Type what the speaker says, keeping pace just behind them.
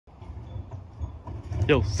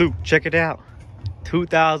Yo, Soup, check it out.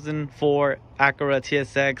 2004 Acura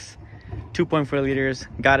TSX, 2.4 liters.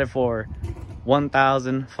 Got it for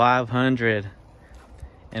 1,500.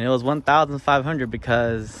 And it was 1,500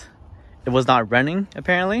 because it was not running,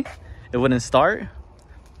 apparently. It wouldn't start.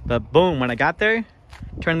 But boom, when I got there,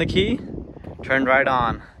 turned the key, turned right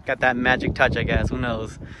on. Got that magic touch, I guess. Who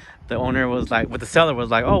knows? The owner was like, the seller was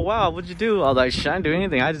like, oh wow, what'd you do? I was like, I didn't do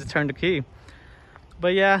anything. I just turned the key.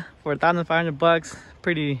 But yeah, for 1,500 bucks,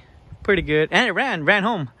 pretty good. And it ran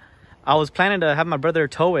home. I was planning to have my brother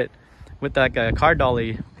tow it with like a car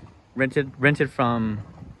dolly rented from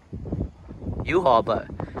U-Haul, but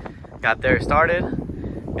got there, started,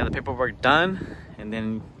 got the paperwork done, and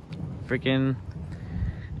then freaking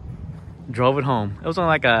drove it home. It was only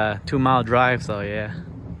like a 2-mile drive, so yeah.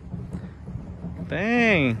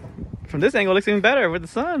 Dang, from this angle it looks even better with the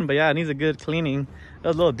sun, but yeah, it needs a good cleaning.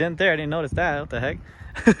 There's a little dent there, I didn't notice that. What the heck?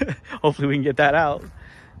 Hopefully we can get that out,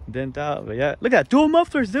 dent out. But yeah, look at that, dual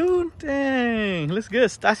mufflers, dude. Dang, looks good.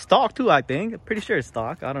 That's stock too, I think. I'm pretty sure it's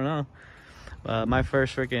stock, I don't know. My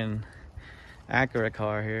first freaking Acura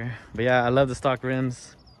car here. But yeah, I love the stock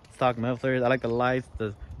rims, stock mufflers. I like the lights,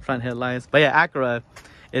 the front headlights. But yeah, Acura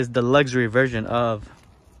is the luxury version of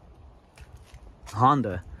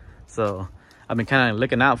Honda, so I've been kind of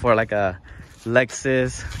looking out for like a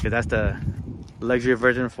Lexus, because that's the luxury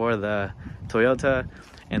version for the Toyota.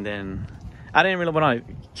 And then I didn't really want a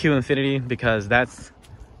Q Infinity because that's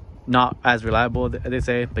not as reliable, they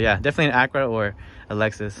say. But yeah, definitely an Acura or a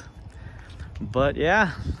Lexus. But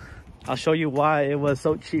yeah, I'll show you why it was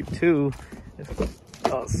so cheap too.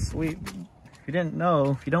 Oh sweet. If you don't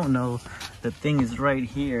know, the thing is right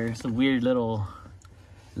here. It's a weird little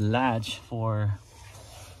latch for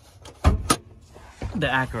the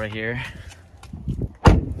Acura here.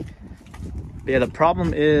 But yeah, the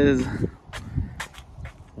problem is,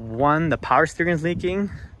 one, the power steering is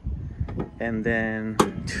leaking, and then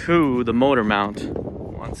two, the motor mount.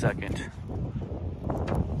 1 second.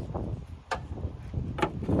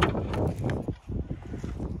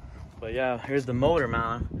 But yeah, here's the motor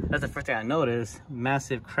mount. That's the first thing I noticed.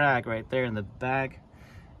 Massive crack right there in the back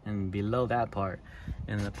and below that part.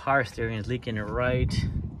 And the power steering is leaking right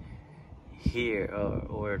here,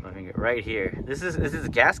 or my finger, right here. This is a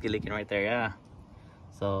gasket leaking right there, yeah.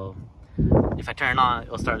 So if I turn it on,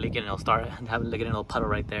 it'll start leaking, and it'll start having like a little puddle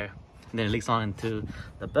right there. And then it leaks on into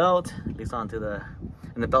the belt, leaks onto the,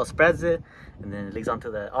 and the belt spreads it, and then it leaks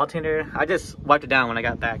onto the alternator. I just wiped it down when I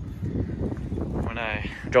got back, when I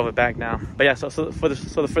drove it back now. But yeah, so for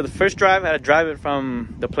the first drive, I had to drive it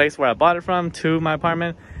from the place where I bought it from to my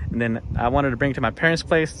apartment, and then I wanted to bring it to my parents'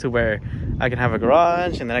 place to where I can have a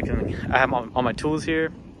garage, and then I have all my tools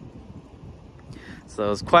here. So it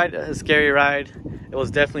was quite a scary ride. It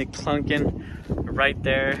was definitely clunking right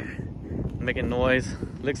there, making noise.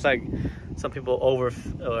 Looks like some people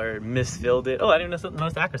misfilled it. Oh, I didn't even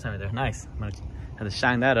notice the Acura sign right there. Nice. I'm gonna have to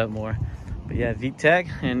shine that up more. But yeah, VTEC,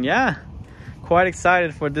 and yeah, quite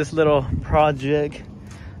excited for this little project.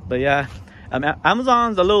 But yeah,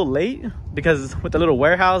 Amazon's a little late because with the little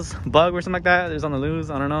warehouse bug or something like that, it was on the loose,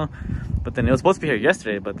 I don't know. But then it was supposed to be here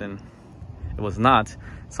yesterday, but then it was not.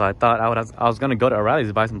 So I thought I was gonna go to O'Reilly's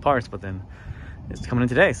to buy some parts, but then it's coming in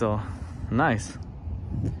today, so nice.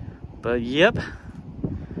 But yep,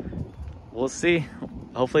 we'll see.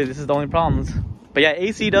 Hopefully this is the only problems. But yeah,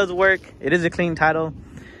 AC does work. It is a clean title.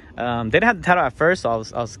 They didn't have the title at first, so I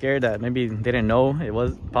was scared that maybe they didn't know it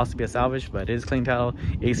was possibly a salvage, but it is clean title.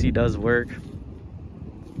 AC does work,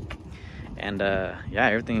 and yeah,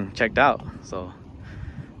 everything checked out, so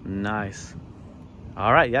nice.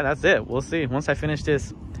 All right, yeah, that's it. We'll see once I finish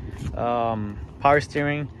this power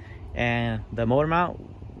steering and the motor mount.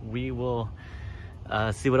 We will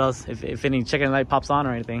see what else, if any checking light pops on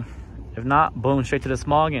or anything. If not, boom, straight to the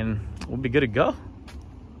smog and we'll be good to go.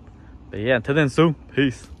 But yeah, until then,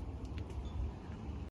 peace.